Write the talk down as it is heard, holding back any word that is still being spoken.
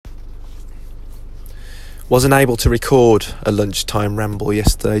wasn't able to record a lunchtime ramble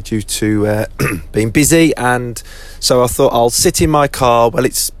yesterday due to being busy, and so I thought I'll sit in my car while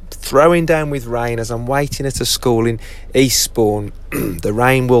it's throwing down with rain as I'm waiting at a school in Eastbourne. The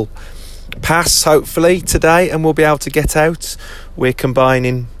rain will pass hopefully today and we'll be able to get out. We're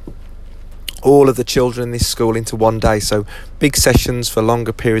combining all of the children in this school into one day, so big sessions for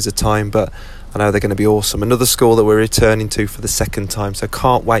longer periods of time, but I know they're going to be awesome. Another school that we're returning to for the second time, so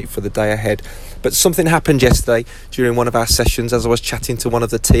can't wait for the day ahead. But something happened yesterday during one of our sessions as I was chatting to one of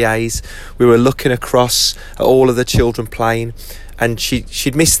the TAs. We were looking across at all of the children playing, and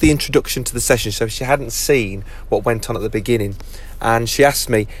she'd missed the introduction to the session, so she hadn't seen what went on at the beginning. And she asked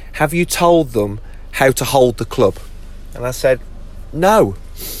me, have you told them how to hold the club? And I said, no.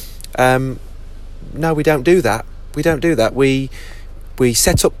 No, we don't do that. We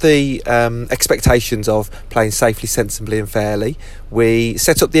set up the expectations of playing safely, sensibly and fairly. We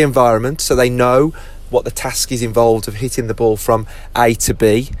set up the environment so they know what the task is involved of hitting the ball from A to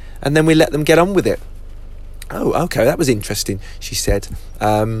B, and then we let them get on with it. Oh, okay, that was interesting, she said.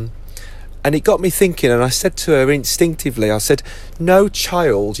 And it got me thinking, and I said to her instinctively, I said, no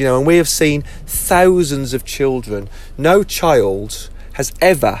child, and we have seen thousands of children, no child has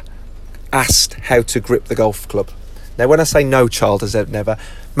ever asked how to grip the golf club. Now, when I say no child has never,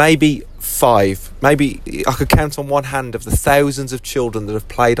 maybe 5, maybe I could count on one hand of the thousands of children that have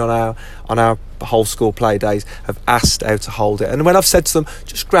played on our whole school play days have asked how to hold it. And when I've said to them,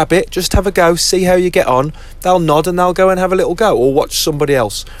 just grab it, just have a go, see how you get on, they'll nod and they'll go and have a little go or watch somebody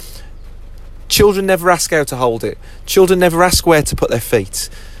else. Children never ask how to hold it. Children never ask where to put their feet.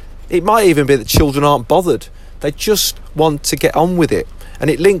 It might even be that children aren't bothered. They just want to get on with it. And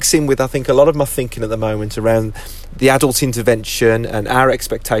it links in with, I think, a lot of my thinking at the moment around the adult intervention and our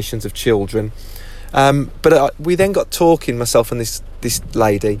expectations of children. But we then got talking, myself and this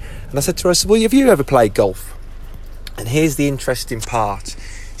lady, and I said to her, I said, well, have you ever played golf? And here's the interesting part.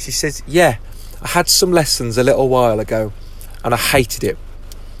 She says, yeah, I had some lessons a little while ago and I hated it.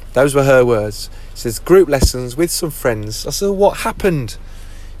 Those were her words. She says, group lessons with some friends. I said, well, what happened?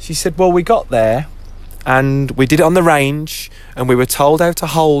 She said, well, we got there and we did it on the range and we were told how to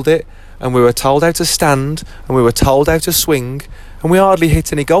hold it and we were told how to stand and we were told how to swing and we hardly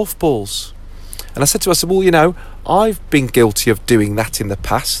hit any golf balls. And I said to her, well, I've been guilty of doing that in the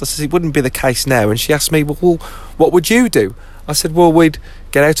past. I said, it wouldn't be the case now. And she asked me, well, what would you do? I said, well, we'd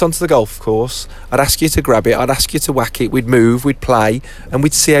get out onto the golf course, I'd ask you to grab it, I'd ask you to whack it, we'd move, we'd play, and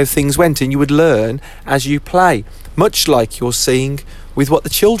we'd see how things went, and you would learn as you play, much like you're seeing with what the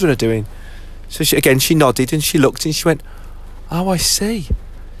children are doing. So she nodded and she looked and she went, oh, I see.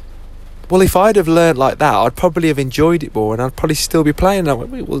 Well, if I'd have learned like that, I'd probably have enjoyed it more and I'd probably still be playing. And I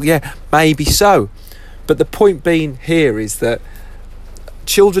went, well, yeah, maybe so. But the point being here is that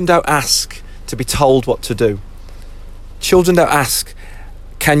children don't ask to be told what to do. Children don't ask,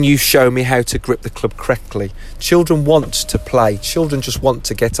 can you show me how to grip the club correctly? Children want to play. Children just want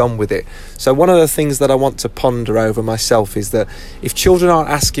to get on with it. So one of the things that I want to ponder over myself is that if children aren't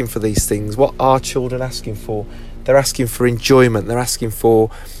asking for these things, what are children asking for? They're asking for enjoyment. They're asking for,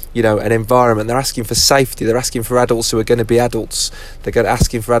 an environment. They're asking for safety. They're asking for adults who are going to be adults. They're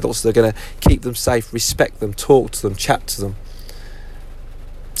asking for adults that are going to keep them safe, respect them, talk to them, chat to them.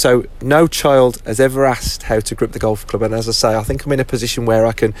 So no child has ever asked how to grip the golf club, and as I say, I think I'm in a position where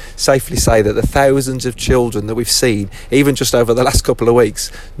I can safely say that the thousands of children that we've seen, even just over the last couple of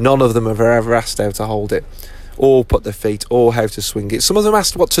weeks, none of them have ever asked how to hold it, or put their feet, or how to swing it. Some of them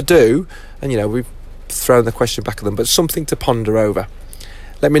asked what to do, and we've thrown the question back at them, but something to ponder over.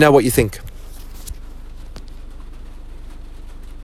 Let me know what you think.